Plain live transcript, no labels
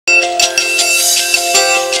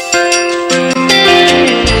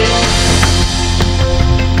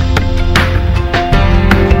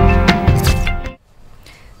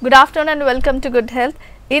Good afternoon and welcome to good health.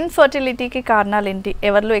 ఇన్ఫర్టిలిటీకి కారణాలు ఏంటి,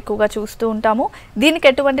 ఎవరిలో ఎక్కువగా చూస్తూ ఉంటాము, దీనికి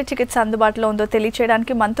ఎటువంటి చికిత్స అందుబాటులో ఉందో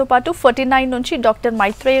తెలియచేయడానికి మనతో పాటు Ferty9 నుంచి డాక్టర్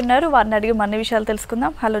మైత్రేయ ఉన్నారు. వారిని అడిగి మన విషయాలు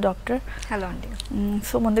తెలుసుకుందాం. Hello doctor. హలో అండి.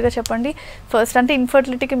 సో ముందుగా చెప్పండి, ఫస్ట్ అంటే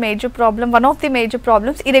ఇన్ఫర్టిలిటీకి major problem, one of the major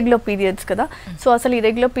problems irregular periods కదా. సో అసలు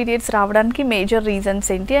ఇరెగ్యులర్ పీరియడ్స్ రావడానికి మేజర్ రీజన్స్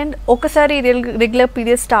ఏంటి, అండ్ ఒకసారి రెగ్యులర్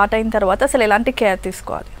పీరియడ్స్ స్టార్ట్ అయిన తర్వాత అసలు ఎలాంటి కేర్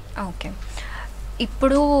తీసుకోవాలి? ఓకే,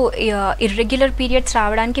 ఇప్పుడు ఇర్రెగ్యులర్ పీరియడ్స్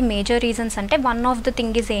రావడానికి మేజర్ రీజన్స్ అంటే one of the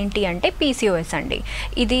thing is ఏంటి అంటే పీసీఓఎస్ అండి.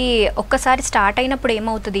 ఇది ఒక్కసారి స్టార్ట్ అయినప్పుడు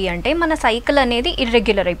ఏమవుతుంది అంటే మన సైకిల్ అనేది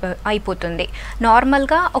ఇర్రెగ్యులర్ అయిపోతుంది.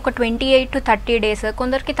 నార్మల్గా ఒక 28 to 30 days,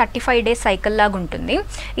 కొందరికి 35 days సైకిల్ లాగా ఉంటుంది.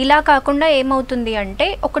 ఇలా కాకుండా ఏమవుతుంది అంటే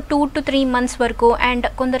ఒక 2 to 3 months వరకు, అండ్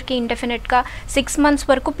కొందరికి ఇండెఫినెట్గా 6 months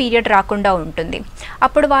వరకు పీరియడ్ రాకుండా ఉంటుంది.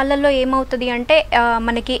 అప్పుడు వాళ్ళల్లో ఏమవుతుంది అంటే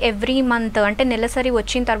మనకి ఎవ్రీ మంత్ అంటే నెలసరి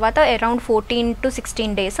వచ్చిన తర్వాత అరౌండ్ 14 to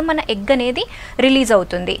 16 days మన ఎగ్ అనేది రిలీజ్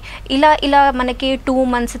అవుతుంది. ఇలా మనకి 2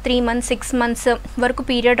 months 3 months 6 months వరకు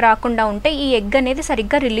పీరియడ్ రాకుండా ఉంటే ఈ ఎగ్ అనేది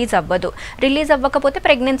సరిగ్గా రిలీజ్ అవ్వదు. రిలీజ్ అవ్వకపోతే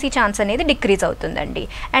ప్రెగ్నెన్సీ ఛాన్స్ అనేది డిక్రీజ్ అవుతుందండి.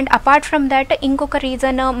 అండ్ అపార్ట్ ఫ్రమ్ దాట్ ఇంకొక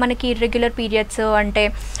రీజన్ మనకి ఇర్రెగ్యులర్ పీరియడ్స్ అంటే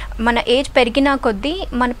మన ఏజ్ పెరిగినా కొద్దీ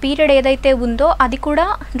మన పీరియడ్ ఏదైతే ఉందో అది కూడా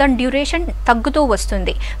దాని డ్యూరేషన్ తగ్గుతూ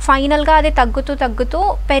వస్తుంది. ఫైనల్గా అది తగ్గుతూ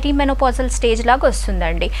పెరిమెనోపాజల్ స్టేజ్ లాగా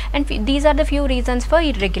వస్తుందండి. And these are the few reasons for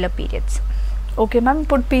irregular periods. Okay ma'am,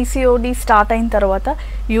 ఇప్పుడు పీసీఓడి స్టార్ట్ అయిన తర్వాత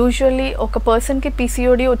యూజువల్లీ ఒక పర్సన్కి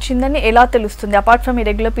పీసీఓడి వచ్చిందని ఎలా తెలుస్తుంది? అపార్ట్ ఫ్రమ్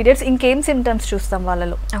ఇరెగ్యులర్ పీరియడ్స్ ఇంకేం సిమ్టమ్స్ చూస్తాం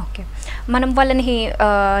వాళ్ళలో? ఓకే, మనం వాళ్ళని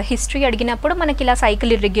హిస్టరీ అడిగినప్పుడు మనకి ఇలా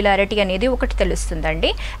సైకిల్ ఇర్రెగ్యులారిటీ అనేది ఒకటి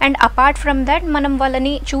తెలుస్తుందండి. అండ్ అపార్ట్ ఫ్రమ్ దాట్ మనం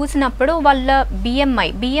వాళ్ళని చూసినప్పుడు వాళ్ళ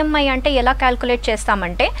బిఎంఐ అంటే ఎలా క్యాల్కులేట్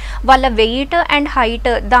చేస్తామంటే వాళ్ళ వెయిట్ అండ్ హైట్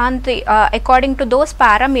దాని అకార్డింగ్ టు దోస్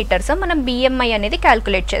పారామీటర్స్ మనం బిఎంఐ అనేది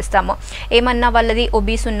క్యాల్కులేట్ చేస్తాము. ఏమన్నా వాళ్ళది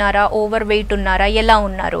ఒబీస్ ఉన్నారా, ఓవర్ వెయిట్ ఉన్నారా, ఎలా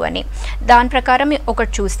ఉన్నారు అని దాని ప్రకారం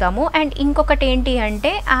ఒకటి చూస్తాము. అండ్ ఇంకొకటి ఏంటి అంటే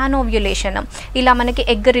యానోవ్యులేషన్, ఇలా మనకి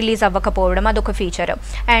ఎగ్ రిలీజ్ అవ్వకపోవడం అదొక ఫీచర్.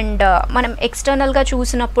 అండ్ మనం ఎక్స్టర్నల్గా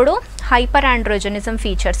చూసినప్పుడు హైపర్ ఆండ్రోజనిజం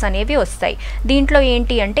ఫీచర్స్ అనేవి వస్తాయి. దీంట్లో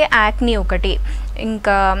ఏంటి అంటే యాక్నీ ఒకటి,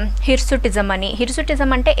 ఇంకా హిర్సుటిజం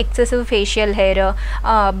అంటే ఎక్సెసివ్ ఫేషియల్ హెయిర్,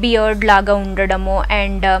 బియర్డ్ లాగా ఉండడము,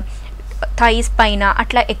 అండ్ థైస్ పైన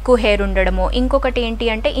అట్లా ఎక్కువ హెయిర్ ఉండడము. ఇంకొకటి ఏంటి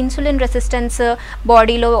అంటే ఇన్సులిన్ రెసిస్టెన్స్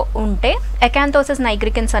బాడీలో ఉంటే ఎకాంథోసిస్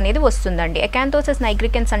నైగ్రికెన్స్ అనేది వస్తుందండి. ఎకాంథోసిస్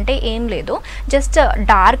నైగ్రికెన్స్ అంటే ఏం లేదు, just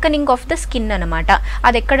darkening of the skin అనమాట.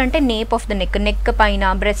 అది ఎక్కడంటే నేప్ ఆఫ్ ద నెక్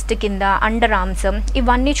పైన, బ్రెస్ట్ కింద, అండర్ ఆర్మ్స్,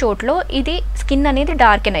 ఇవన్నీ చోట్ల ఇది స్కిన్ అనేది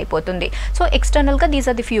డార్కెన్ అయిపోతుంది. So ఎక్స్టర్నల్గా these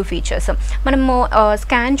are the few features. మనము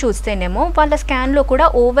స్కాన్ చూస్తేనేమో వాళ్ళ స్కాన్లో కూడా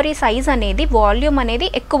ఓవరీ సైజ్ అనేది, వాల్యూమ్ అనేది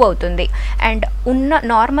ఎక్కువ అవుతుంది. అండ్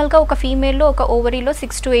నార్మల్గా ఒక ఫీమేల్లో ఒక ఓవరీలో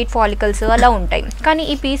 6 to 8 ఫాలికల్స్ అలా ఉంటాయి. కానీ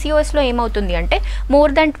ఈ పీసీఓఎస్లో ఏమవుతుంది అంటే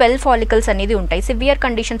మోర్ దాన్ 12 ఫాలికల్స్ అనేది ఉంటాయి. సివియర్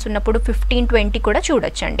కండిషన్స్ ఉన్నప్పుడు 15-20 కూడా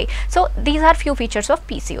చూడొచ్చండి. So these are few features of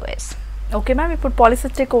PCOS. Okay ma'am, ఇప్పుడు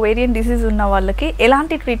పాలిసిస్టిక్ ఓవేరియన్ డిసీజ్ ఉన్న వాళ్ళకి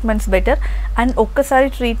ఎలాంటి ట్రీట్మెంట్స్ బెటర్, అండ్ ఒక్కసారి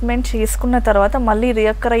ట్రీట్మెంట్ చేసుకున్న తర్వాత మళ్ళీ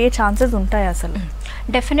రికర్ అయ్యే ఛాన్సెస్ ఉంటాయి? అసలు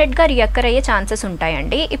డెఫినెట్గా రికర్ అయ్యే ఛాన్సెస్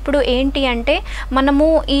ఉంటాయండి. ఇప్పుడు ఏంటి అంటే మనము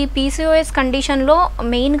ఈ పీసీఓఎస్ కండిషన్లో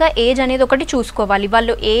మెయిన్గా ఏజ్ అనేది ఒకటి చూసుకోవాలి.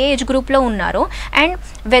 వాళ్ళు ఏ ఏజ్ గ్రూప్లో ఉన్నారు, అండ్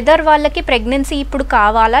వెదర్ వాళ్ళకి ప్రెగ్నెన్సీ ఇప్పుడు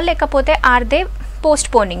కావాలా లేకపోతే ఆర్ దే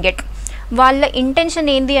పోస్ట్ పోనింగ్ ఇట్, వాళ్ళ ఇంటెన్షన్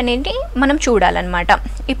ఏంది అనేది మనం చూడాలన్నమాట.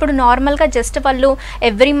 ఇప్పుడు నార్మల్గా జస్ట్ వాళ్ళు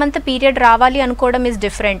ఎవ్రీ మంత్ పీరియడ్ రావాలి అనుకోవడం ఈజ్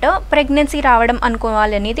డిఫరెంట్, ప్రెగ్నెన్సీ రావడం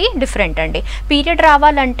అనుకోవాలి అనేది డిఫరెంట్ అండి. పీరియడ్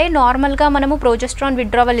రావాలంటే నార్మల్గా మనము ప్రోజెస్ట్రాన్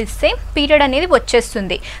విత్డ్రావల్ ఇస్తే పీరియడ్ అనేది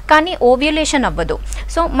వచ్చేస్తుంది, కానీ ఓవ్యులేషన్ అవ్వదు.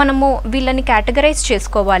 సో మనము వీళ్ళని కేటగరైజ్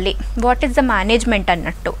చేసుకోవాలి, వాట్ ఈస్ ద మేనేజ్మెంట్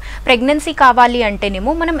అన్నట్టు. ప్రెగ్నెన్సీ కావాలి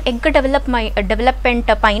అంటేనేమో మనం ఎగ్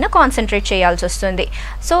డెవలప్మెంట్ పైన కాన్సన్ట్రేట్ చేయాల్సి వస్తుంది.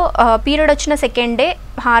 సో పీరియడ్ వచ్చిన సెకండ్ డే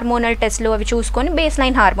హార్మోనల్ టెస్ట్లు అవి చూసుకొని బేస్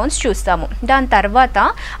లైన్ హార్మోన్స్ చూస్తాము. దాని తర్వాత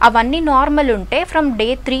అవన్నీ నార్మల్ ఉంటే ఫ్రమ్ డే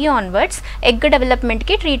 3 onwards ఎగ్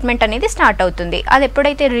డెవలప్మెంట్కి ట్రీట్మెంట్ అనేది స్టార్ట్ అవుతుంది. అది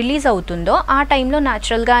ఎప్పుడైతే రిలీజ్ అవుతుందో ఆ టైంలో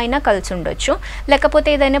న్యాచురల్గా అయినా కలిసి ఉండొచ్చు, లేకపోతే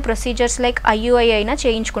ఏదైనా ప్రొసీజర్స్ లైక్ ఐయుఐ అయినా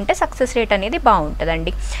చేయించుకుంటే సక్సెస్ రేట్ అనేది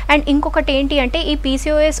బాగుంటుందండి. అండ్ ఇంకొకటి ఏంటి అంటే ఈ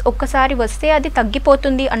పీసీఓఎస్ ఒక్కసారి వస్తే అది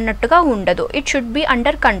తగ్గిపోతుంది అన్నట్టుగా ఉండదు. It should be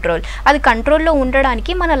under control. అది కంట్రోల్లో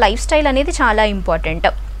ఉండడానికి మన లైఫ్ స్టైల్ అనేది చాలా ఇంపార్టెంట్.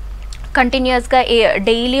 కంటిన్యూస్గా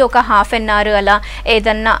డైలీ ఒక ½ an hour అలా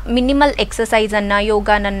ఏదన్నా మినిమల్ ఎక్సర్సైజ్ అన్నా,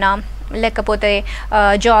 యోగానన్నా, లేకపోతే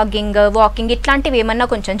జాగింగ్, వాకింగ్ ఇట్లాంటివి ఏమన్నా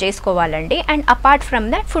కొంచెం చేసుకోవాలండి. And apart from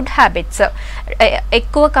that food habits,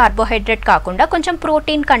 ఎక్కువ కార్బోహైడ్రేట్ కాకుండా కొంచెం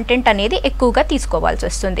ప్రోటీన్ కంటెంట్ అనేది ఎక్కువగా తీసుకోవాల్సి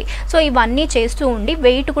వస్తుంది. సో ఇవన్నీ చేస్తూ ఉండి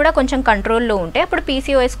వెయిట్ కూడా కొంచెం కంట్రోల్లో ఉంటే అప్పుడు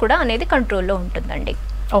పీసీఓఎస్ కూడా అనేది కంట్రోల్లో ఉంటుందండి.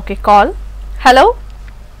 Okay, call. హలో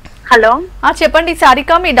చెప్పండి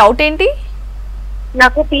సారిక, మీ డౌట్ ఏంటి?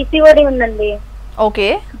 నాకు పీసీఓడి ఉందండి. ఓకే.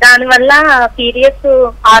 దానివల్ల పీరియడ్స్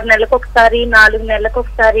 6 నెలలకు ఒకసారి 4 నెలలకు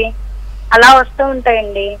ఒకసారి అలా వస్తూ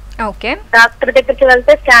ఉంటాయండి. ఓకే. డాక్టర్ దగ్గరికి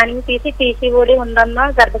వెళ్తే స్కానింగ్ తీసి పీసీఓడి ఉందమ్మా,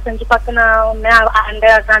 గర్భసంచి పక్కన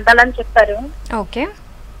ఉన్నాయి గంటలని చెప్పారు. ఓకే.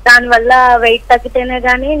 దానివల్ల వెయిట్ తగ్గితేనే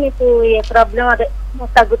గానీ నీకు ఏ ప్రాబ్లం అదే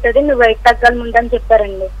తగ్గుతుంది, నువ్వు వెయిట్ తగ్గాలి ముందని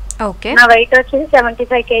చెప్పారండి. ఓకే. నా వెయిట్ వచ్చేసి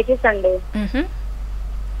 75 kgs అండి.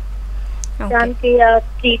 దానికి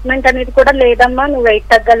ట్రీట్మెంట్ అనేది కూడా లేదమ్మా, నువ్వు వెయిట్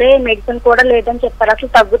తగ్గలే, మెడిసిన్ కూడా లేదని చెప్పారు.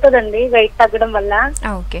 అసలు తగ్గుతుందండి వెయిట్ తగ్గడం వల్ల.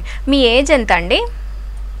 ఓకే. మీ ఏజ్ ఎంత అండి?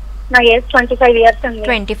 నా ఏజ్ 25 years అండి.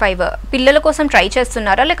 25. పిల్లల కోసం ట్రై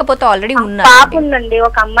చేస్తున్నారా లేకపోతే ఆల్రెడీ ఉన్నారా? పాప ఉందండి,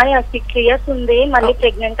 ఒక అమ్మాయి 6 years ఉంది, మళ్ళీ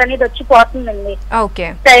ప్రెగ్నెంట్ అనేది వచ్చి పోతుందండి. ఓకే.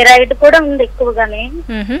 థైరాయిడ్ కూడా ఉంది ఎక్కువగానే.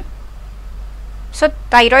 సో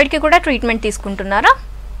థైరాయిడ్ కి కూడా ట్రీట్మెంట్ తీసుకుంటున్నారా?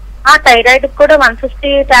 ఆ థైరాయిడ్ కూడా 150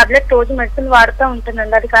 టాబ్లెట్ రోజు మెడిసిన్ వాడుతూ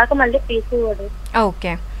ఉంటుందండి. అది కాక మళ్ళీ పీసీఓడి.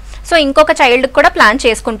 ఓకే. సో ఇంకొక చైల్డ్ కూడా ప్లాన్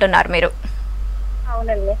చేసుకుంటున్నారు మీరు?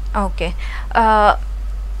 అవునండి. ఓకే.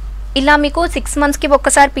 ఇలా మీకు 6 monthsకి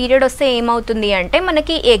ఒక్కసారి పీరియడ్ వస్తే ఏమవుతుంది అంటే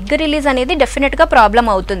మనకి ఎగ్ రిలీజ్ అనేది డెఫినెట్గా ప్రాబ్లం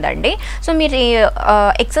అవుతుందండి. సో మీరు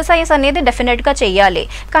ఎక్సర్సైజ్ అనేది డెఫినెట్గా చెయ్యాలి.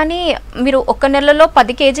 కానీ మీరు ఒక నెలలో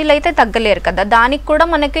 10 kgs అయితే తగ్గలేరు కదా, దానికి కూడా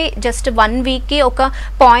మనకి జస్ట్ 1 weekకి ఒక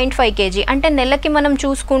 0.5 kg అంటే నెలకి మనం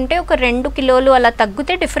చూసుకుంటే ఒక 2 kilos అలా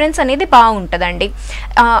తగ్గితే డిఫరెన్స్ అనేది బాగుంటుందండి.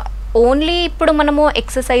 ఓన్లీ ఇప్పుడు మనము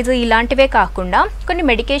ఎక్సర్సైజ్ ఇలాంటివే కాకుండా కొన్ని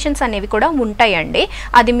మెడికేషన్స్ అనేవి కూడా ఉంటాయండి.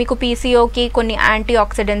 అది మీకు పీసీఓకి కొన్ని యాంటీ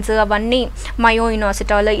ఆక్సిడెంట్స్ అవన్నీ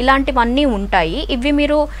మయోఇనోసిటాల్ ఇలాంటివన్నీ ఉంటాయి. ఇవి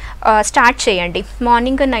మీరు స్టార్ట్ చేయండి.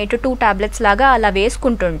 మార్నింగ్ నైట్ 2 tablets లాగా అలా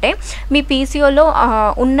వేసుకుంటుంటే మీ పీసీఓలో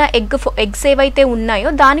ఉన్న ఎగ్స్ ఏవైతే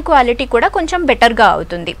ఉన్నాయో దాని క్వాలిటీ కూడా కొంచెం బెటర్గా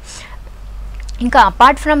అవుతుంది. ఇంకా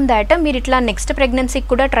అపార్ట్ ఫ్రమ్ దాట్ మీరు ఇట్లా నెక్స్ట్ ప్రెగ్నెన్సీకి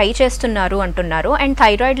కూడా ట్రై చేస్తున్నారు అంటున్నారు, అండ్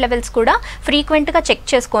థైరాయిడ్ లెవెల్స్ కూడా ఫ్రీక్వెంట్గా చెక్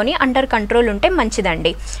చేసుకొని అండర్ కంట్రోల్ ఉంటే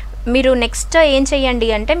మంచిదండి. మీరు నెక్స్ట్ ఏం చేయండి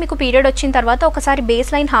అంటే మీకు పీరియడ్ వచ్చిన తర్వాత ఒకసారి బేస్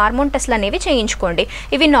లైన్ హార్మోన్ టెస్ట్లు అనేవి చేయించుకోండి.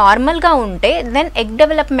 ఇవి నార్మల్గా ఉంటే దెన్ ఎగ్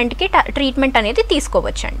డెవలప్మెంట్కి ట్రీట్మెంట్ అనేది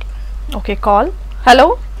తీసుకోవచ్చండి. ఓకే. కాల్. హలో.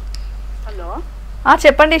 హలో.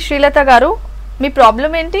 చెప్పండి శ్రీలత గారు, మీ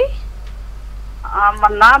ప్రాబ్లం ఏంటి?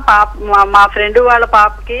 మొన్న మా ఫ్రెండ్ వాళ్ళ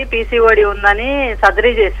పాపకి పీసీఓడి ఉందని సర్జరీ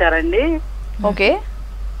చేశారండి. ఓకే.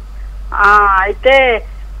 అయితే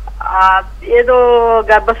ఏదో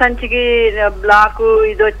గర్భసంచికి బ్లాక్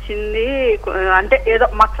ఇది వచ్చింది అంటే ఏదో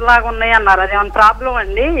మచ్చలాగా ఉన్నాయి అన్నారు. అది ఏమైనా ప్రాబ్లం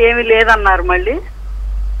అండి? ఏమీ లేదన్నారు. మళ్ళీ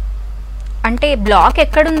అంటే బ్లాక్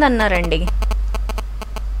ఎక్కడుందన్నారండి?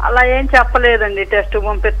 అలా ఏం చెప్పలేదండి. టెస్ట్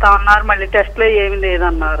పంపిస్తా ఉన్నారు, మళ్ళీ టెస్ట్లో ఏమీ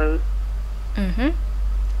లేదన్నారు.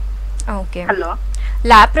 ఓకే. హలో.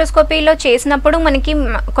 లాప్రోస్కోపీలో చేసినప్పుడు మనకి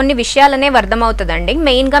కొన్ని విషయాలు అనేవి అర్థమవుతుందండి.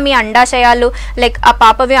 మెయిన్గా మీ అండాశయాలు లైక్ ఆ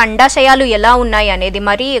పాపవి అండాశయాలు ఎలా ఉన్నాయి అనేది,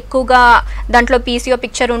 మరీ ఎక్కువగా దాంట్లో పీసీఓ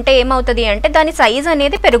పిక్చర్ ఉంటే ఏమవుతుంది అంటే దాని సైజ్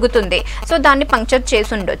అనేది పెరుగుతుంది. సో దాన్ని పంక్చర్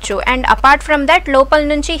చేసి ఉండొచ్చు. అండ్ అపార్ట్ ఫ్రమ్ దాట్ లోపల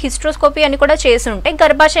నుంచి హిస్ట్రోస్కోపీ అని కూడా చేసి ఉంటే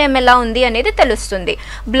గర్భాశయం ఎలా ఉంది అనేది తెలుస్తుంది.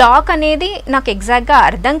 బ్లాక్ అనేది నాకు ఎగ్జాక్ట్గా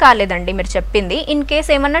అర్థం కాలేదండి మీరు చెప్పింది. ఇన్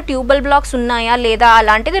కేస్ ఏమన్నా ట్యూబల్ బ్లాక్స్ ఉన్నాయా లేదా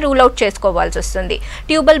అలాంటిది రూల్ అవుట్ చేసుకోవాల్సి వస్తుంది.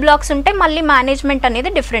 ట్యూబల్ బ్లాక్స్ ఉంటే మళ్ళీ మేనేజ్మెంట్ అనేది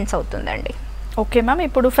డిఫరెన్స్ అవుతుందండి. ఓకే మ్యామ్,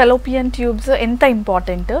 ఇప్పుడు ఫెలోపియన్ ట్యూబ్స్ ఎంత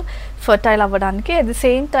ఇంపార్టెంట్ ఫర్టైల్ అవ్వడానికి, అట్ ది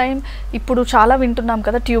సేమ్ టైం ఇప్పుడు చాలా వింటున్నాం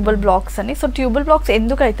కదా ట్యూబల్ బ్లాక్స్ అని. సో ట్యూబల్ బ్లాక్స్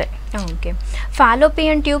ఎందుకు అవుతాయి? ఓకే.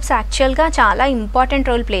 ఫాలోపియన్ ట్యూబ్స్ యాక్చువల్గా చాలా ఇంపార్టెంట్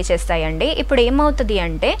రోల్ ప్లే చేస్తాయండి. ఇప్పుడు ఏమవుతుంది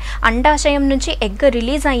అంటే అండాశయం నుంచి ఎగ్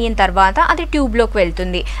రిలీజ్ అయిన తర్వాత అది ట్యూబ్లోకి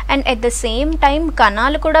వెళ్తుంది, and at the same time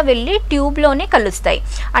కణాలు కూడా వెళ్ళి ట్యూబ్లోనే కలుస్తాయి.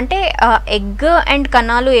 అంటే ఎగ్ అండ్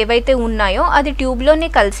కణాలు ఏవైతే ఉన్నాయో అది ట్యూబ్లోనే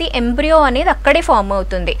కలిసి ఎంబ్రియో అనేది అక్కడే ఫామ్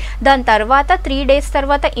అవుతుంది. దాని తర్వాత 3 days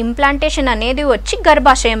తర్వాత ఇంప్లాంటేషన్ అనేది వచ్చి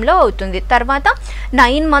గర్భాశయంలో అవుతుంది. తర్వాత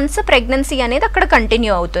 9 months ప్రెగ్నెన్సీ అనేది అక్కడ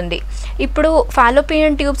కంటిన్యూ అవుతుంది. ఇప్పుడు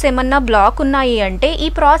ఫాలోపియన్ ట్యూబ్స్ ఏమన్నా బ్లాక్ ఉన్నాయి అంటే ఈ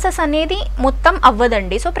ప్రాసెస్ అనేది మొత్తం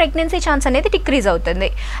అవ్వదండి. సో ప్రెగ్నెన్సీ ఛాన్స్ అనేది డిక్రీజ్ అవుతుంది.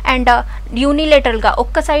 అండ్ యూనిలేటరల్గా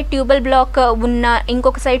ఒక్క సైడ్ ట్యూబల్ బ్లాక్ ఉన్న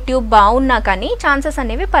ఇంకొక సైడ్ ట్యూబ్ బాగున్నా కానీ ఛాన్సెస్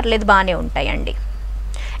అనేవి పర్లేదు బాగానే ఉంటాయండి.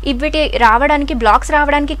 వీటి రావడానికి బ్లాక్స్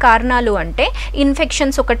రావడానికి కారణాలు అంటే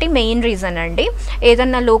ఇన్ఫెక్షన్స్ ఒకటి మెయిన్ రీజన్ అండి.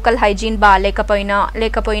 ఏదన్నా లోకల్ హైజీన్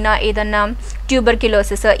లేకపోయినా ఏదన్నా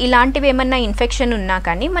ట్యూబర్క్యులోసిస్ ఇలాంటివి ఏమన్నా ఇన్ఫెక్షన్ ఉన్నా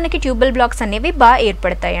కానీ మనకి ట్యూబల్ బ్లాక్స్ అనేవి బాగా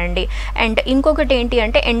ఏర్పడతాయండి. అండ్ ఇంకొకటి ఏంటి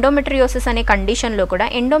అంటే ఎండోమెట్రియోసిస్ అనే కండిషన్లో కూడా,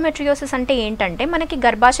 ఎండోమెట్రియోసిస్ అంటే ఏంటంటే మనకి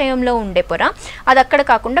గర్భాశయంలో ఉండే పొర అది అక్కడ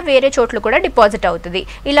కాకుండా వేరే చోట్ల కూడా డిపాజిట్ అవుతుంది.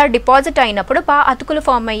 ఇలా డిపాజిట్ అయినప్పుడు బాగా అతుకులు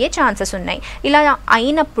ఫామ్ అయ్యే ఛాన్సెస్ ఉన్నాయి. ఇలా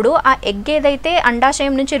అయినప్పుడు ఆ ఎగ్ ఏదైతే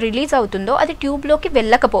అండాశయం నుంచి రిలీజ్ అవుతుందో అది ట్యూబ్లోకి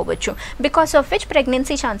వెళ్ళకపోవచ్చు. Because of which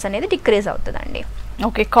pregnancy chance అనేది డిక్రీజ్ అవుతుందండి.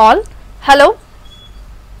 ఓకే. కాల్. హలో.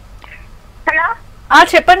 హలో.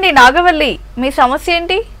 చెప్పండి నాగవల్లి, మీ సమస్య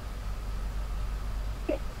ఏంటి?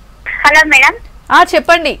 Hello madam.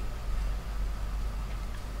 చెప్పండి.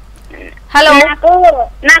 హలో.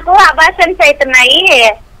 నాకు అబార్షన్స్ అవుతున్నాయి.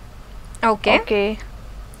 Okay okay.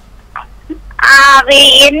 అవి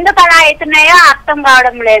ఎందుకు అలా అవుతున్నాయో అర్థం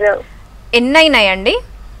కావడం లేదు. ఎన్ని అయినాయండి?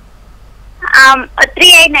 3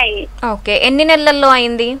 అయినాయి. ఓకే, ఎన్ని నెలల్లో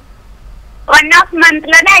అయింది? 1.5 month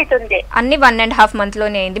లోనే అవుతుంది. అన్ని 1.5 month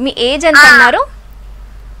లోనే అయింది. మీ ఏజ్ ఎంత అన్నారు?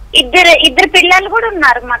 ఇద్దరు పిల్లలు కూడా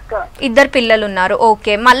ఉన్నారు మాకు. 2 పిల్లలు ఉన్నారు.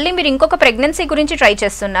 ఓకే, మళ్ళీ మీరు ఇంకొక ప్రెగ్నెన్సీ గురించి ట్రై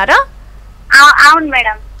చేస్తున్నారా? అవును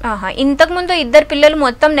మేడం. ఇంతకు ముందు 2 పిల్లలు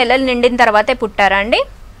మొత్తం నెలలు నిండిన తర్వాతే పుట్టారా అండి?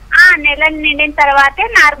 నెలలు నిండిన తర్వాతే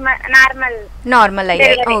నార్మల్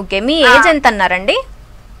అయ్యాయి. ఓకే, మీ ఏజ్ ఎంత అన్నారండి?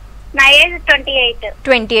 నా ఏజ్ 28.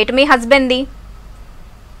 28. Me husband the?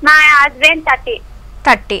 మా హస్బెండ్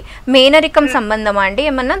 30. మేనరికం సంబంధమా అండి,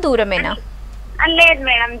 ఏమన్నా దూరమేనా? లేదు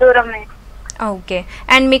మేడం, దూరమే. ఓకే,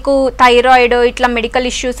 అండ్ మీకు థైరాయిడ్ ఇట్లా మెడికల్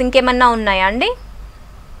ఇష్యూస్ ఇంకేమన్నా ఉన్నాయా అండి?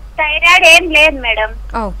 థైరాయిడ్ ఏం లేదు మేడం.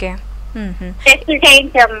 ఓకే. టెస్ట్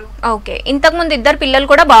చేయించాము. ఓకే, ఇంతకు ముందు 2 పిల్లలు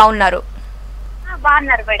కూడా బాగున్నారు?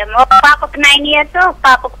 బాగున్నారు మేడం. ఒక పాపకు 9 years, ఒక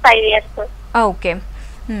పాపకు 5 years. ఓకే.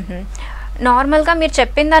 నార్మల్గా మీరు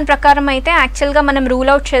చెప్పిన దాని ప్రకారం అయితే యాక్చువల్గా మనం రూల్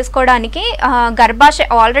అవుట్ చేసుకోవడానికి గర్భాశయ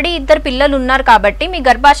ఆల్రెడీ 2 పిల్లలు ఉన్నారు కాబట్టి మీ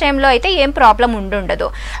గర్భాశయంలో అయితే ఏం ప్రాబ్లం ఉండదు.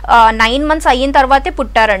 9 months అయిన తర్వాతే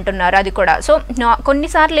పుట్టారంటున్నారు, అది కూడా. సో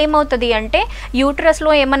కొన్నిసార్లు ఏమవుతుంది అంటే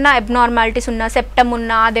యూట్రస్లో ఏమన్నా అబ్నార్మాలిటీస్ ఉన్నా, సెప్టమ్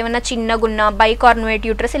ఉన్నా, అదేమన్నా చిన్నగున్నా, బైకార్నువేట్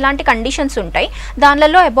యూట్రస్ ఇలాంటి కండిషన్స్ ఉంటాయి.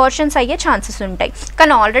 దానిలలో అబార్షన్స్ అయ్యే ఛాన్సెస్ ఉంటాయి.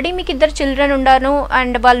 కానీ ఆల్రెడీ మీకు 2 చిల్డ్రన్ ఉండాను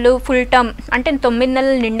అండ్ వాళ్ళు ఫుల్ టర్మ్ అంటే 9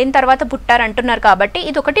 నెలలు నిండిన తర్వాత పుట్టారంటున్నారు కాబట్టి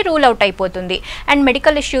ఇది ఒకటి రూల్ అవుట్ అయిపోతుంది. అండ్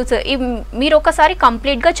మెడికల్ ఇష్యూస్ మీరు ఒకసారి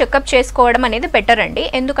కంప్లీట్గా చెకప్ చేసుకోవడం అనేది బెటర్ అండి.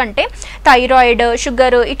 ఎందుకంటే థైరాయిడ్,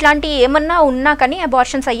 షుగర్ ఇట్లాంటి ఏమన్నా ఉన్నా కానీ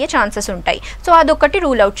అబార్షన్స్ అయ్యే ఛాన్సెస్ ఉంటాయి. సో అదొకటి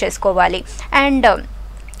రూల్ అవుట్ చేసుకోవాలి. అండ్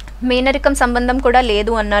మేనరికం సంబంధం కూడా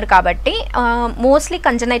లేదు అన్నారు కాబట్టి మోస్ట్లీ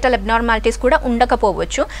కంజనైటల్ అబ్నార్మాలిటీస్ కూడా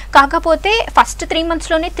ఉండకపోవచ్చు. కాకపోతే ఫస్ట్ 3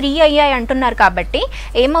 monthsలోనే 3 అయ్యాయి అంటున్నారు కాబట్టి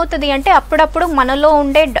ఏమవుతుంది అంటే అప్పుడప్పుడు మనలో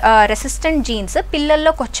ఉండే రెసిస్టెంట్ జీన్స్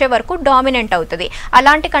పిల్లల్లోకి వచ్చే వరకు డామినెంట్ అవుతుంది.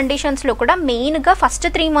 అలాంటి కండిషన్స్లో కూడా మెయిన్గా ఫస్ట్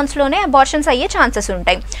 3 monthsలోనే అబార్షన్స్ అయ్యే ఛాన్సెస్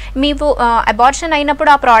ఉంటాయి. మీకు అబార్షన్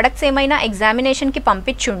అయినప్పుడు ఆ ప్రోడక్ట్స్ ఏమైనా ఎగ్జామినేషన్కి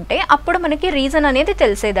పంపించుంటే అప్పుడు మనకి రీజన్ అనేది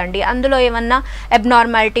తెలిసేదండి. అందులో ఏమన్నా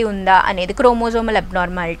అబ్నార్మాలిటీ ఉందా అనేది, క్రోమోజోమల్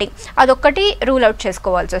అబ్నార్మాలిటీ, అదొక్కటి రూల్ అవుట్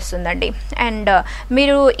చేసుకోవాల్సి వస్తుందండి. అండ్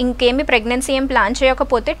మీరు ఇంకేమి ప్రెగ్నెన్సీ ఏం ప్లాన్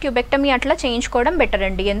చేయకపోతే ట్యూబెక్టమీ అట్లా చేయించుకోవడం బెటర్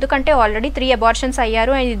అండి. ఎందుకంటే ఆల్రెడీ 3 అబార్షన్స్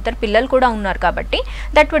అయ్యారు అండ్ 2 పిల్లలు కూడా ఉన్నారు కాబట్టి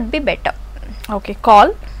that would be better. Okay,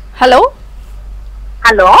 call. Hello.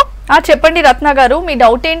 Hello, చెప్పండి రత్న గారు, మీ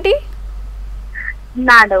డౌట్ ఏంటి?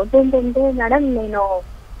 నా డౌట్ ఏంటంటే మేడం, నేను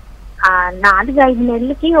 4-5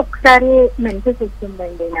 నెలలకి ఒకసారి మెన్సెస్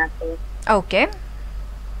వచ్చిందండి నాకు. ఓకే.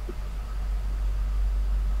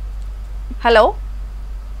 హలో.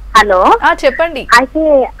 చెప్పండి. అయితే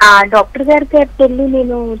డాక్టర్ గారికి వెళ్ళి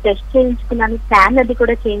నేను టెస్ట్ చేయించుకున్నాను, స్కాన్ అది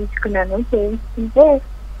కూడా చేయించుకుంటే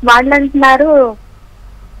వాళ్ళు అంటున్నారు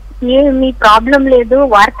మీ ప్రాబ్లం లేదు,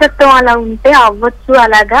 వారసత్వం అలా ఉంటే అవ్వచ్చు,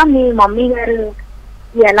 అలాగా మీ మమ్మీ గారు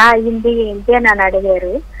ఎలా అయ్యింది ఏంటి అని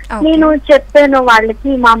అడిగారు. నేను చెప్పాను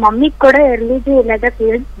వాళ్ళకి, మా మమ్మీకి కూడా ఎర్లీగా ఇలాగా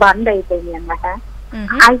పీరియడ్స్ బంద్ అయిపోయింది అన్నమాట.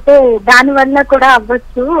 అయితే దాని వల్ల కూడా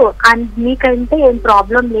అవ్వచ్చు, మీకంటే ఏం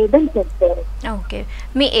ప్రాబ్లం లేదని చెప్పారు. ఓకే,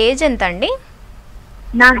 మీ ఏజ్ ఎంత అండి?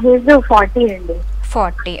 నా ఏజ్ 40 అండి.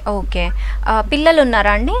 40. ఓకే, పిల్లలు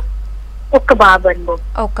ఉన్నారా అండి? ఒక బాబు అండి.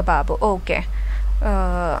 ఒక బాబు. ఓకే,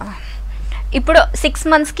 ఇప్పుడు 6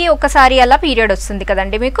 monthsకి ఒకసారి అలా పీరియడ్ వస్తుంది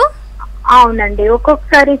కదండి మీకు? అవునండి,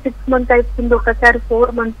 ఒక్కొక్కసారి 6 months అవుతుంది, ఒకసారి 4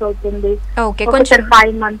 months అవుతుంది, ఓకే, కొంచెం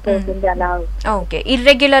 5 months అవుతుంది అలా. ఓకే,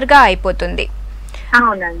 ఇర్రెగ్యులర్ గా అయిపోతుంది.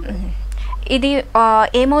 అవునండి. ఇది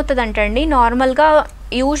ఏమవుతుందంటే అండి, నార్మల్గా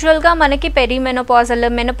యూజువల్గా మనకి పెరిమెనోపాజల్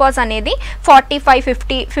మెనోపాజ్ అనేది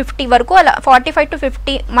 45-50 వరకు అలా 45 to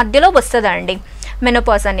 50 మధ్యలో వస్తుందండి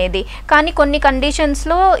మెనోపాజ్ అనేది. కానీ కొన్ని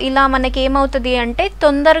కండిషన్స్లో ఇలా మనకి ఏమవుతుంది అంటే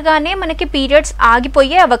తొందరగానే మనకి పీరియడ్స్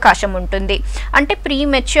ఆగిపోయే అవకాశం ఉంటుంది. అంటే ప్రీ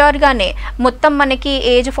మెచ్యూర్గానే మొత్తం మనకి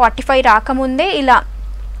ఏజ్ 45 రాకముందే ఇలా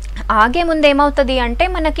ఆగే ముందు ఏమవుతుంది అంటే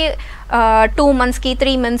మనకి 2 monthsకి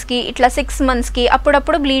 3 monthsకి ఇట్లా 6 monthsకి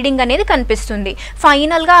అప్పుడప్పుడు బ్లీడింగ్ అనేది కనిపిస్తుంది.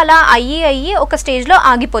 ఫైనల్గా అలా అయ్యి ఒక స్టేజ్లో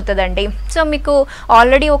ఆగిపోతుందండి. సో మీకు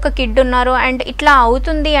ఆల్రెడీ ఒక కిడ్ ఉన్నారు అండ్ ఇట్లా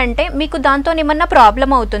అవుతుంది అంటే మీకు దాంతో ఏమన్నా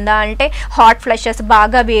ప్రాబ్లం అవుతుందా అంటే హాట్ ఫ్లషెస్,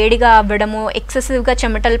 బాగా వేడిగా అవ్వడము, ఎక్సెసివ్గా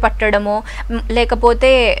చెమటలు పట్టడము,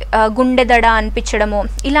 లేకపోతే గుండె దడ అనిపించడము,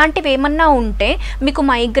 ఇలాంటివి ఏమన్నా ఉంటే మీకు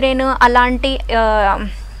మైగ్రేన్ అలాంటి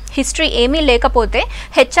హిస్టరీ ఏమీ లేకపోతే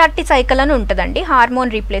హెచ్ఆర్టీ సైకిల్ అని ఉంటుందండి, హార్మోన్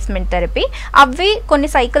రీప్లేస్మెంట్ థెరపీ. అవి కొన్ని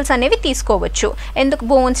సైకిల్స్ అనేవి తీసుకోవచ్చు, ఎందుకు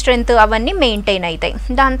బోన్ స్ట్రెంత్ అవన్నీ మెయింటైన్ అవుతాయి.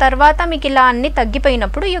 దాని తర్వాత మీకు ఇలా అన్నీ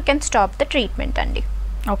తగ్గిపోయినప్పుడు you can stop the treatment అండి.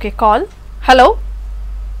 Okay, call. హలో.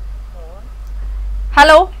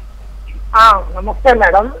 నమస్తే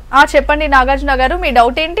మేడం. చెప్పండి నాగార్జున గారు, మీ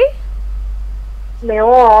డౌట్ ఏంటి?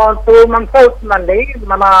 మేము 2 months అవుతుందండి.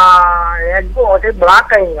 మన ఎగ్ ఒకటి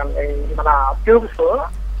బ్లాక్ అయిందండి, మన ట్యూబ్స్.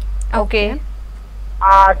 ఓకే.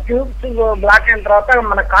 ఆ ట్యూబ్స్ బ్లాక్ అయిన తర్వాత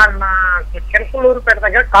మన చెరుకులూరుపేట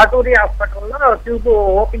దగ్గర కాటూరి హాస్పిటల్లో ట్యూబ్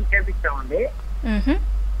ఓపెన్ చేపించామండి.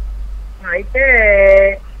 అయితే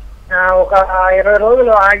ఒక 20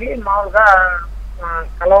 రోజులు ఆగి మామూలుగా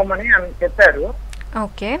కలవమని అని చెప్పారు.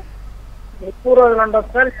 ఓకే. ఎక్కువ రోజులు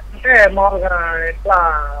ఉండొచ్చు లేకుంటే మామూలుగా ఎట్లా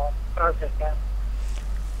ప్రాసెస్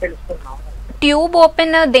తెలుసుకున్నాం. ట్యూబ్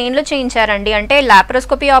ఓపెన్ దేనిలో చేయించారండి? అంటే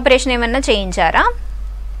లాప్రోస్కోపీ ఆపరేషన్ ఏమన్నా చేయించారా?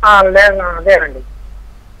 లేదండి.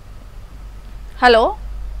 హలో.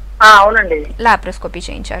 అవునండి, లాప్రోస్కోపీ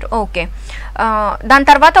చేయించారు. ఓకే. దాని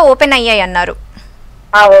తర్వాత ఓపెన్ అయ్యాయి అన్నారు.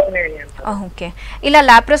 ఓకే. ఇలా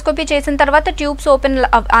లాప్రోస్కోపీ చేసిన తర్వాత ట్యూబ్స్ ఓపెన్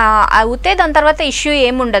అవుతే దాని తర్వాత ఇష్యూ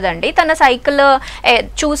ఏముండదండి. తన సైకిల్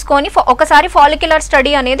చూసుకొని ఒకసారి ఫాలిక్యులర్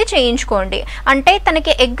స్టడీ అనేది చేయించుకోండి. అంటే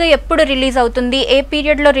తనకి ఎగ్ ఎప్పుడు రిలీజ్ అవుతుంది, ఏ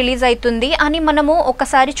పీరియడ్లో రిలీజ్ అవుతుంది అని మనము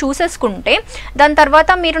ఒకసారి చూసేసుకుంటే దాని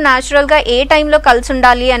తర్వాత మీరు న్యాచురల్గా ఏ టైంలో కలిసి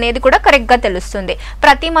ఉండాలి అనేది కూడా కరెక్ట్గా తెలుస్తుంది.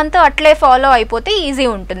 ప్రతి మంత్ అట్లే ఫాలో అయిపోతే ఈజీ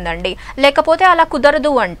ఉంటుందండి. లేకపోతే అలా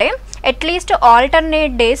కుదరదు అంటే అట్లీస్ట్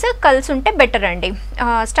ఆల్టర్నేట్ డేస్ కలిసి ఉంటే బెటర్ అండి.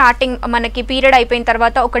 స్టార్టింగ్ మనకి పీరియడ్ అయిపోయిన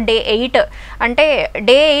తర్వాత ఒక డే 8, అంటే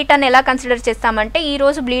డే 8 అని ఎలా కన్సిడర్ చేస్తామంటే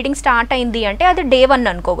ఈరోజు బ్లీడింగ్ స్టార్ట్ అయింది అంటే అది డే 1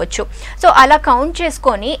 అనుకోవచ్చు. సో అలా కౌంట్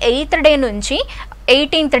చేసుకొని 8th డే నుంచి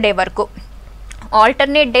 18th డే వరకు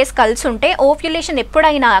ఆల్టర్నేట్ డేస్ కలిసి ఉంటే ఓవ్యులేషన్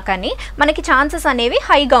ఎప్పుడైనా కానీ మనకి ఛాన్సెస్ అనేవి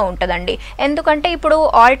హైగా ఉంటుందండి. ఎందుకంటే ఇప్పుడు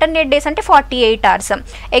ఆల్టర్నేట్ డేస్ అంటే 48 hours,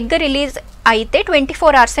 ఎగ్ రిలీజ్ అయితే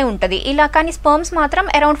 24 hours ఉంటుంది. ఇలా కానీ స్పర్మ్స్ మాత్రం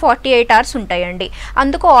అరౌండ్ 48 hours ఉంటాయండి.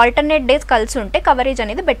 అందుకు ఆల్టర్నేట్ డేస్ కలిసి ఉంటే కవరేజ్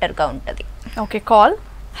అనేది బెటర్గా ఉంటుంది. ఓకే. కాల్.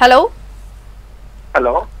 హలో.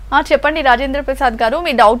 హలో. చెప్పండి రాజేంద్ర ప్రసాద్ గారు,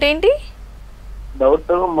 మీ డౌట్ ఏంటి?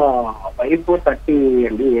 డౌట్, మా వైఫ్ 30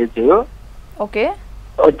 అండి ఏజ్. ఓకే.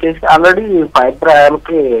 వచ్చేసి ఆల్రెడీ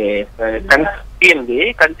ఫైబ్రాయిడ్కి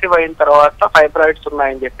కన్సీవ్ అయిన తర్వాత ఫైబ్రాయిడ్స్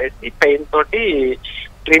ఉన్నాయని చెప్పేసి పెయిన్ తోటి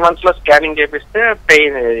 3 months లో స్కానింగ్ చేపిస్తే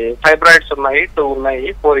పెయిన్ ఫైబ్రాయిడ్స్ ఉన్నాయి, 2 ఉన్నాయి,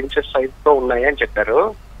 4 inches సైజ్ తో ఉన్నాయి అని చెప్పారు.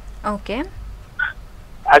 ఓకే.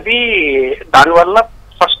 అది దానివల్ల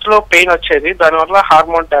ఫస్ట్ లో పెయిన్ వచ్చేది, దానివల్ల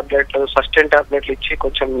హార్మోన్ టాబ్లెట్లు, సస్టైన్ టాబ్లెట్లు ఇచ్చి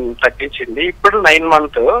కొంచెం తగ్గించింది. ఇప్పుడు 9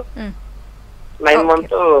 months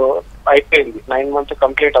అయిపోయింది. 9 months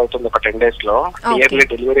కంప్లీట్ అవుతుంది ఒక 10 days లో. ఇయర్లీ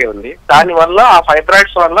డెలివరీ ఉంది. దాని వల్ల ఆ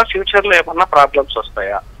ఫైబ్రాయిడ్స్ వల్ల ఫ్యూచర్ లో ఏమన్నా ప్రాబ్లమ్స్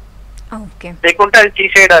వస్తాయా, లేకుంటే అది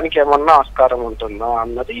తీసేయడానికి ఏమన్నా ఆస్కారం ఉంటుందా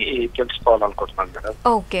అన్నది తెలుసుకోవాలనుకుంటున్నాను మేడం.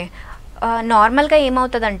 ఓకే. నార్మల్గా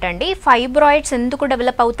ఏమవుతుందంటే అండి, ఫైబ్రాయిడ్స్ ఎందుకు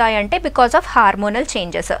develop అవుతాయంటే because of hormonal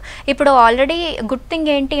changes. ఇప్పుడు ఆల్రెడీ గుడ్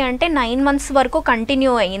థింగ్ ఏంటి అంటే 9 months వరకు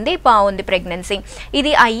కంటిన్యూ అయ్యింది, బాగుంది ప్రెగ్నెన్సీ.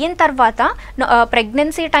 ఇది అయిన తర్వాత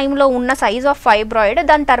ప్రెగ్నెన్సీ టైంలో ఉన్న సైజ్ ఆఫ్ ఫైబ్రాయిడ్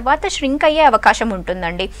దాని తర్వాత ష్రింక్ అయ్యే అవకాశం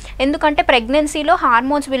ఉంటుందండి. ఎందుకంటే ప్రెగ్నెన్సీలో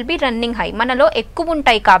hormones will be running high, మనలో ఎక్కువ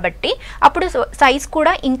ఉంటాయి కాబట్టి అప్పుడు సైజ్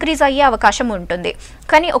కూడా ఇంక్రీజ్ అయ్యే అవకాశం ఉంటుంది.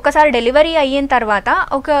 కానీ ఒకసారి డెలివరీ అయిన తర్వాత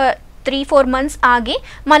ఒక 3-4 months ఆగి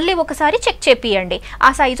మళ్ళీ ఒకసారి చెక్ చేపియండి ఆ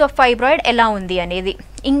సైజ్ ఆఫ్ ఫైబ్రాయిడ్ ఎలా ఉంది అనేది.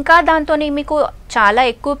 ఇంకా దాంతోనే మీకు చాలా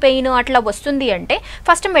ఎక్కువ పెయిన్ అట్లా వస్తుంది అంటే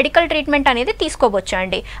ఫస్ట్ మెడికల్ ట్రీట్మెంట్ అనేది తీసుకోవచ్చు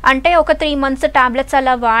అండి. అంటే ఒక 3 months టాబ్లెట్స్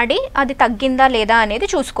అలా వాడి అది తగ్గిందా లేదా అనేది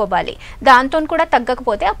చూసుకోవాలి. దాంతో కూడా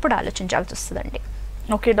తగ్గకపోతే అప్పుడు ఆలోచించాల్సి వస్తుందండి.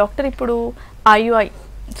 ఓకే డాక్టర్, ఇప్పుడు IUI,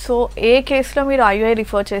 సో ఏ కేసులో మీరు IUI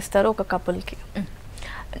రిఫర్ చేస్తారు ఒక కపుల్కి?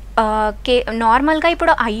 నార్మల్గా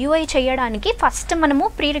ఇప్పుడు IUI చేయడానికి ఫస్ట్ మనము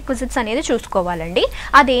ప్రీ రిక్విజిట్స్ అనేది చూసుకోవాలండి.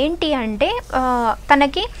 అదేంటి అంటే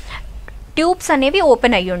తనకి ట్యూబ్స్ అనేవి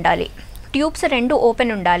ఓపెన్ అయ్యి ఉండాలి, ట్యూబ్స్ 2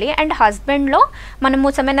 ఓపెన్ ఉండాలి. అండ్ హస్బెండ్లో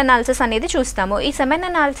మనము సెమెన్ అనాలిసిస్ అనేది చూస్తాము. ఈ semen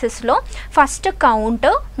అనాలిసిస్లో first count,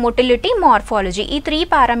 motility, morphology ఈ 3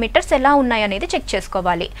 పారామీటర్స్ ఎలా ఉన్నాయనేది చెక్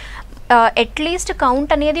చేసుకోవాలి. అట్లీస్ట్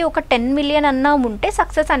కౌంట్ అనేది ఒక 10 million అన్నా ఉంటే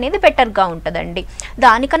సక్సెస్ అనేది బెటర్గా ఉంటుందండి.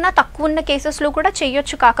 దానికన్నా తక్కువ ఉన్న కేసెస్లో కూడా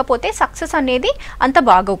చేయొచ్చు, కాకపోతే సక్సెస్ అనేది అంత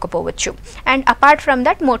బాగోకపోవచ్చు. And apart from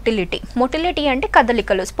that motility అంటే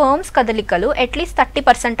కదలికలు, స్పర్మ్స్ కదలికలు అట్లీస్ట్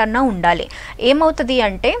 30% అన్నా ఉండాలి. ఏమవుతుంది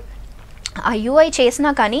అంటే IUI చేసినా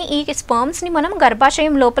కానీ ఈ స్పర్మ్స్ని మనం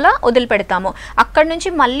గర్భాశయం లోపల వదిలిపెడతాము, అక్కడ నుంచి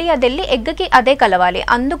మళ్ళీ అది వెళ్ళి ఎగ్కి అదే కలవాలి.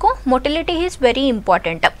 అందుకు మొటిలిటీ ఈజ్ వెరీ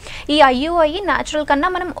ఇంపార్టెంట్. ఈ IUI న్యాచురల్ కన్నా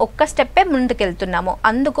మనం ఒక్క స్టెప్పే ముందుకెళ్తున్నాము,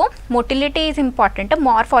 అందుకు motility is important.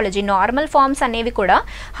 Morphology, normal forms అనేవి కూడా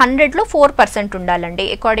 100లో 4% ఉండాలండి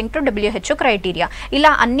అకార్డింగ్ టు WHO క్రైటీరియా.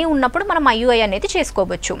 ఇలా అన్నీ ఉన్నప్పుడు మనం IUI అనేది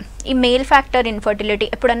చేసుకోవచ్చు. ఈ మేల్ ఫ్యాక్టర్ ఇన్ఫర్టిలిటీ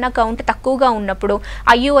ఎప్పుడన్నా కౌంట్ తక్కువగా ఉన్నప్పుడు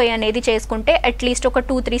IUI అనేది చేసుకుంటే అట్లీస్ట్ ఒక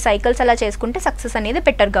 2-3 cycles అలా చేసుకుంటే సక్సెస్ అనేది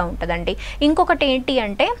బెటర్గా ఉంటుందండి. ఇంకొకటి ఏంటి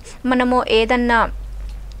అంటే మనము ఏదన్నా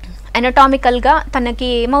ఎనటామికల్గా తనకి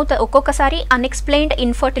ఏమవుతుంది, ఒక్కొక్కసారి అన్ఎక్స్ప్లెయిన్డ్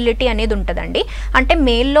ఇన్ఫర్టిలిటీ అనేది ఉంటుందండి. అంటే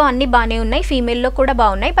మేల్లో అన్నీ బాగానే ఉన్నాయి, ఫీమేల్లో కూడా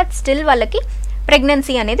బాగున్నాయి, బట్ స్టిల్ వాళ్ళకి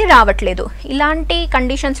ప్రెగ్నెన్సీ అనేది రావట్లేదు. ఇలాంటి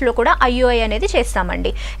కండిషన్స్లో కూడా IUI అనేది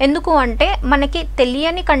చేస్తామండి. ఎందుకు అంటే మనకి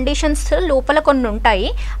తెలియని కండిషన్స్ లోపల కొన్ని ఉంటాయి,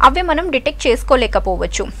 అవి మనం డిటెక్ట్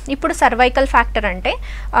చేసుకోలేకపోవచ్చు. ఇప్పుడు సర్వైకల్ ఫ్యాక్టర్ అంటే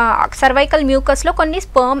సర్వైకల్ మ్యూకస్లో కొన్ని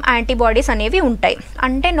స్పర్మ్ యాంటీబాడీస్ అనేవి ఉంటాయి.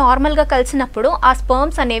 అంటే నార్మల్గా కలిసినప్పుడు ఆ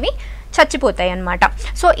స్పర్మ్స్ అనేవి చచ్చిపోతాయి అన్నమాట.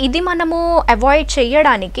 సో ఇది మనము అవాయిడ్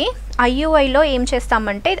చేయడానికి IUIలో ఏం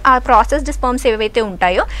చేస్తామంటే ఆ ప్రాసెస్డ్ స్పర్మ్స్ ఏవైతే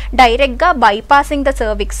ఉంటాయో డైరెక్ట్గా బైపాసింగ్ ద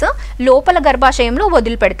సర్విక్స్ లోపల గర్భాశయంలో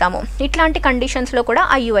వదిలిపెడతాము. ఇట్లాంటి కండిషన్స్లో కూడా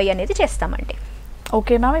IUI అనేది చేస్తామండి.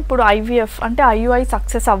 ఓకే మ్యామ్, ఇప్పుడు IVF అంటే IUI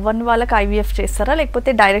సక్సెస్ అవ్వని వాళ్ళకి IVF చేస్తారా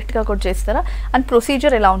లేకపోతే డైరెక్ట్గా కూడా చేస్తారా? అండ్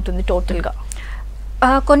ప్రొసీజర్ ఎలా ఉంటుంది టోటల్గా?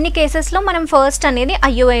 కొన్ని కేసెస్లో మనం ఫస్ట్ అనేది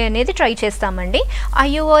IUI అనేది ట్రై చేస్తామండి.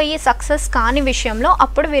 IUI సక్సెస్ కాని విషయంలో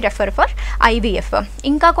అప్పుడు వి రెఫర్ ఫర్ IVF.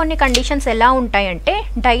 ఇంకా కొన్ని కండిషన్స్ ఎలా ఉంటాయంటే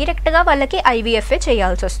డైరెక్ట్గా వాళ్ళకి IVFఏ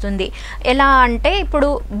చేయాల్సి వస్తుంది. ఎలా అంటే ఇప్పుడు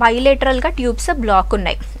బైలేటరల్గా ట్యూబ్స్ బ్లాక్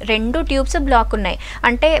ఉన్నాయి, 2 ట్యూబ్స్ బ్లాక్ ఉన్నాయి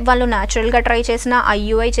అంటే వాళ్ళు న్యాచురల్గా ట్రై చేసినా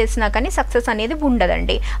IUI చేసినా కానీ సక్సెస్ అనేది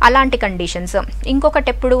ఉండదండి. అలాంటి కండిషన్స్.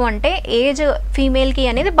 ఇంకొకటి ఎప్పుడు అంటే ఏజ్ ఫీమేల్కి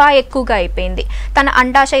అనేది బాగా ఎక్కువగా అయిపోయింది, తన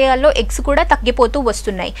అండాశయాల్లో ఎగ్స్ కూడా తగ్గిపోతూ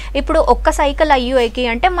వస్తున్నాయి. ఇప్పుడు ఒక్క సైకిల్ IUIకి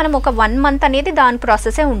అంటే మనం ఒక 1 month అనేది దాని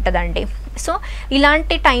ప్రాసెసే ఉంటుందండి. సో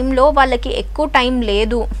ఇలాంటి టైంలో వాళ్ళకి ఎక్కువ టైం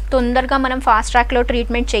లేదు, తొందరగా మనం ఫాస్ట్ ట్రాక్లో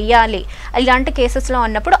ట్రీట్మెంట్ చేయాలి, ఇలాంటి కేసెస్లో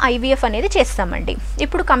అన్నప్పుడు IVF అనేది చేస్తామండి.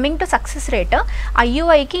 ఇప్పుడు coming to success rate,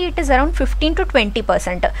 IUIకి it is around 15 to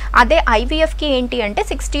 20%. అదే IVFకి ఏంటి అంటే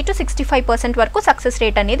 60 to 65% వరకు సక్సెస్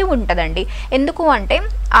రేట్ అనేది ఉంటుందండి. ఎందుకు అంటే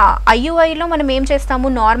IUIలో మనం ఏం చేస్తాము,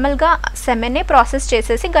 నార్మల్గా సెమెనే ప్రాసెస్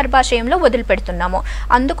చేసేసి గర్భాశయంలో వదిలిపెడుతున్నాము,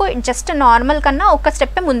 అందుకు జస్ట్ నార్మల్ కన్నా ఒక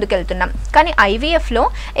స్టెప్ ముందుకెళ్తున్నాం. కానీ IVFలో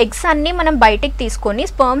ఎగ్స్ అన్నీ మనం బయటికి తీసుకొని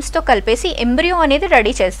స్పర్మ్స్తో కలిపేసి ఎంబ్రియో అనేది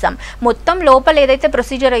రెడీ చేస్తాం. మొత్తం లోపల ఏదైతే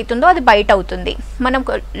ప్రొసీజర్ అవుతుందో అది బయట అవుతుంది, మనం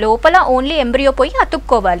లోపల ఓన్లీ ఎంబ్రియో పోయి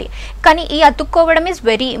అతుక్కోవాలి. కానీ ఈ అతుక్కోవడం ఈజ్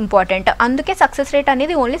వెరీ ఇంపార్టెంట్, అందుకే సక్సెస్ రేట్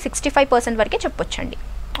అనేది ఓన్లీ 65% వరకే చెప్పొచ్చండి.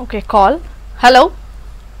 Okay, call. హలో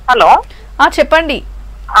హలో చెప్పండి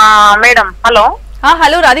మేడం. హలో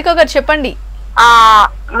హలో రాధిక గారు చెప్పండి.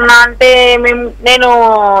 అంటే నేను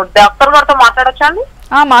డాక్టర్ గారితో మాట్లాడొచ్చా అండి?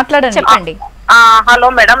 మాట్లాడండి, చెప్పండి. హలో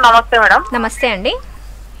మేడం, నమస్తే మేడం. నమస్తే అండి.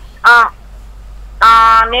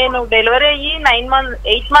 నేను డెలివరీ అయ్యి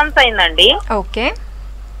 8 months అయిందండి. ఓకే.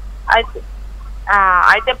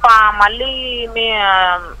 అయితే మళ్ళీ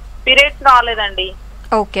పీరియడ్స్ రాలేదండి.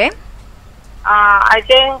 ఓకే.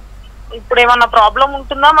 అయితే ఇప్పుడు ఏమన్నా ప్రాబ్లం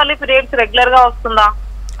ఉంటుందా, మళ్ళీ పీరియడ్స్ రెగ్యులర్ గా వస్తుందా?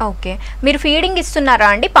 ఓకే, మీరు ఫీడింగ్ ఇస్తున్నారా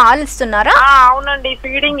అండి, పాలు ఇస్తున్నారా? అవునండి,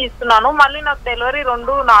 ఫీడింగ్ ఇస్తున్నాను. మళ్ళీ నాకు డెలివరీ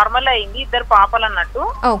 2 నార్మల్ అయింది, 2 పాపలు అన్నట్టు.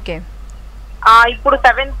 ఓకే. ఇప్పుడు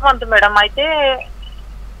 7th month మేడం. అయితే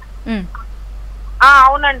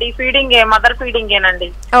అవునండి, మదర్ ఫీడింగేనండి.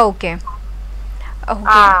 ఓకే.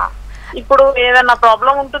 ఇప్పుడు ఏదైనా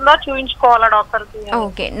ప్రాబ్లం ఉంటుందా, చూయించుకోవాలా డాక్టర్కి?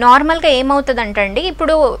 ఓకే, నార్మల్గా ఏమవుతుందంటే అండి,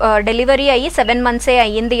 ఇప్పుడు డెలివరీ అయ్యి 7 months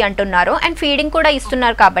అయ్యింది అంటున్నారు అండ్ ఫీడింగ్ కూడా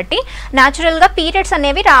ఇస్తున్నారు కాబట్టి న్యాచురల్గా పీరియడ్స్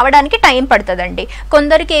అనేవి రావడానికి టైం పడుతుందండి.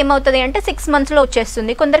 కొందరికి ఏమవుతుంది అంటే 6 monthsలో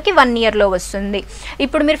వచ్చేస్తుంది, కొందరికి 1 yearలో వస్తుంది.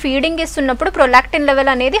 ఇప్పుడు మీరు ఫీడింగ్ ఇస్తున్నప్పుడు ప్రొలాక్టిన్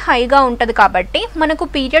లెవెల్ అనేది హైగా ఉంటుంది కాబట్టి మనకు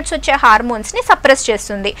పీరియడ్స్ వచ్చే హార్మోన్స్ని సప్రెస్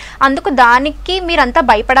చేస్తుంది. అందుకు దానికి మీరంతా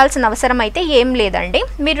భయపడాల్సిన అవసరం అయితే ఏం లేదండి.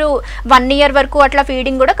 మీరు 1 year వరకు అట్లా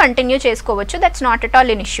ఫీడింగ్ కూడా కంటిన్యూ చేసుకోవచ్చు, that's not at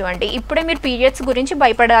all an issue అండి. ఇప్పుడే మీరు పీరియడ్స్ గురించి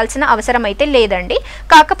భయపడాల్సిన అవసరం అయితే లేదండి.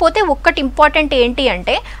 కాకపోతే ఒక్కటి ఇంపార్టెంట్ ఏంటి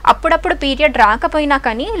అంటే అప్పుడప్పుడు పీరియడ్ రాకపోయినా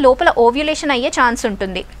కానీ లోపల ఓవ్యులేషన్ అయ్యే ఛాన్స్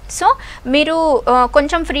ఉంటుంది. సో మీరు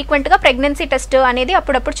కొంచెం ఫ్రీక్వెంట్గా ప్రెగ్నెన్సీ టెస్ట్ అనేది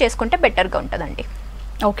అప్పుడప్పుడు చేసుకుంటే బెటర్గా ఉంటుందండి.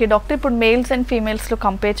 ఓకే డాక్టర్, ఇప్పుడు మేల్స్ అండ్ ఫీమేల్స్లో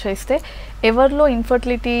కంపేర్ చేస్తే ఎవరిలో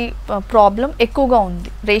ఇన్ఫర్టిలిటీ ప్రాబ్లం ఎక్కువగా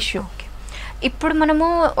ఉంది రేషియో? ఇప్పుడు మనము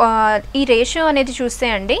ఈ రేషియో అనేది చూస్తే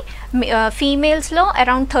అండి ఫీమేల్స్లో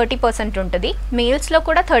అరౌండ్ 30% ఉంటుంది, మేల్స్లో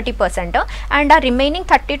కూడా 30%, అండ్ ఆ remaining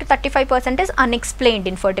 30 to 35% is unexplained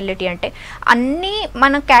infertility. అంటే అన్నీ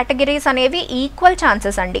మన కేటగిరీస్ అనేవి ఈక్వల్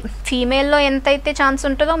ఛాన్సెస్ అండి. ఫీమేల్లో ఎంతైతే ఛాన్స్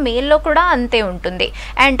ఉంటుందో మేల్లో కూడా అంతే ఉంటుంది.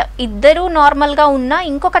 అండ్ ఇద్దరు నార్మల్గా ఉన్న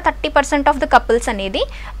ఇంకొక 30% ఆఫ్ ద కపుల్స్ అనేది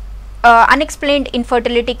అన్ఎక్స్ప్లెయిన్డ్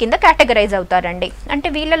ఇన్ఫర్టిలిటీ కింద కేటగరైజ్ అవుతారండి. అంటే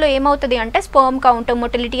వీళ్ళలో ఏమవుతుంది అంటే స్పర్మ్ కౌంట్,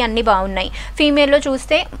 మొటిలిటీ అన్నీ బాగున్నాయి. ఫీమేల్లో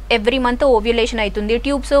చూస్తే ఎవ్రీ మంత్ ఓవ్యులేషన్ అవుతుంది,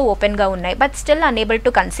 ట్యూబ్స్ ఓపెన్గా ఉన్నాయి, but still unable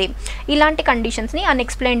to conceive. ఇలాంటి కండిషన్స్ని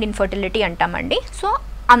అన్ఎక్స్ప్లెయిన్డ్ ఇన్ఫర్టిలిటీ అంటామండి. సో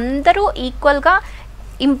అందరూ ఈక్వల్గా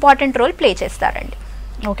ఇంపార్టెంట్ రోల్ ప్లే చేస్తారండి.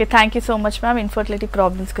 Okay, thank you so much ma'am infertility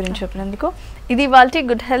problems గురించి చెప్పినందుకు. ఇది వాళ్ళ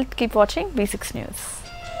good health. Keep watching B6 News.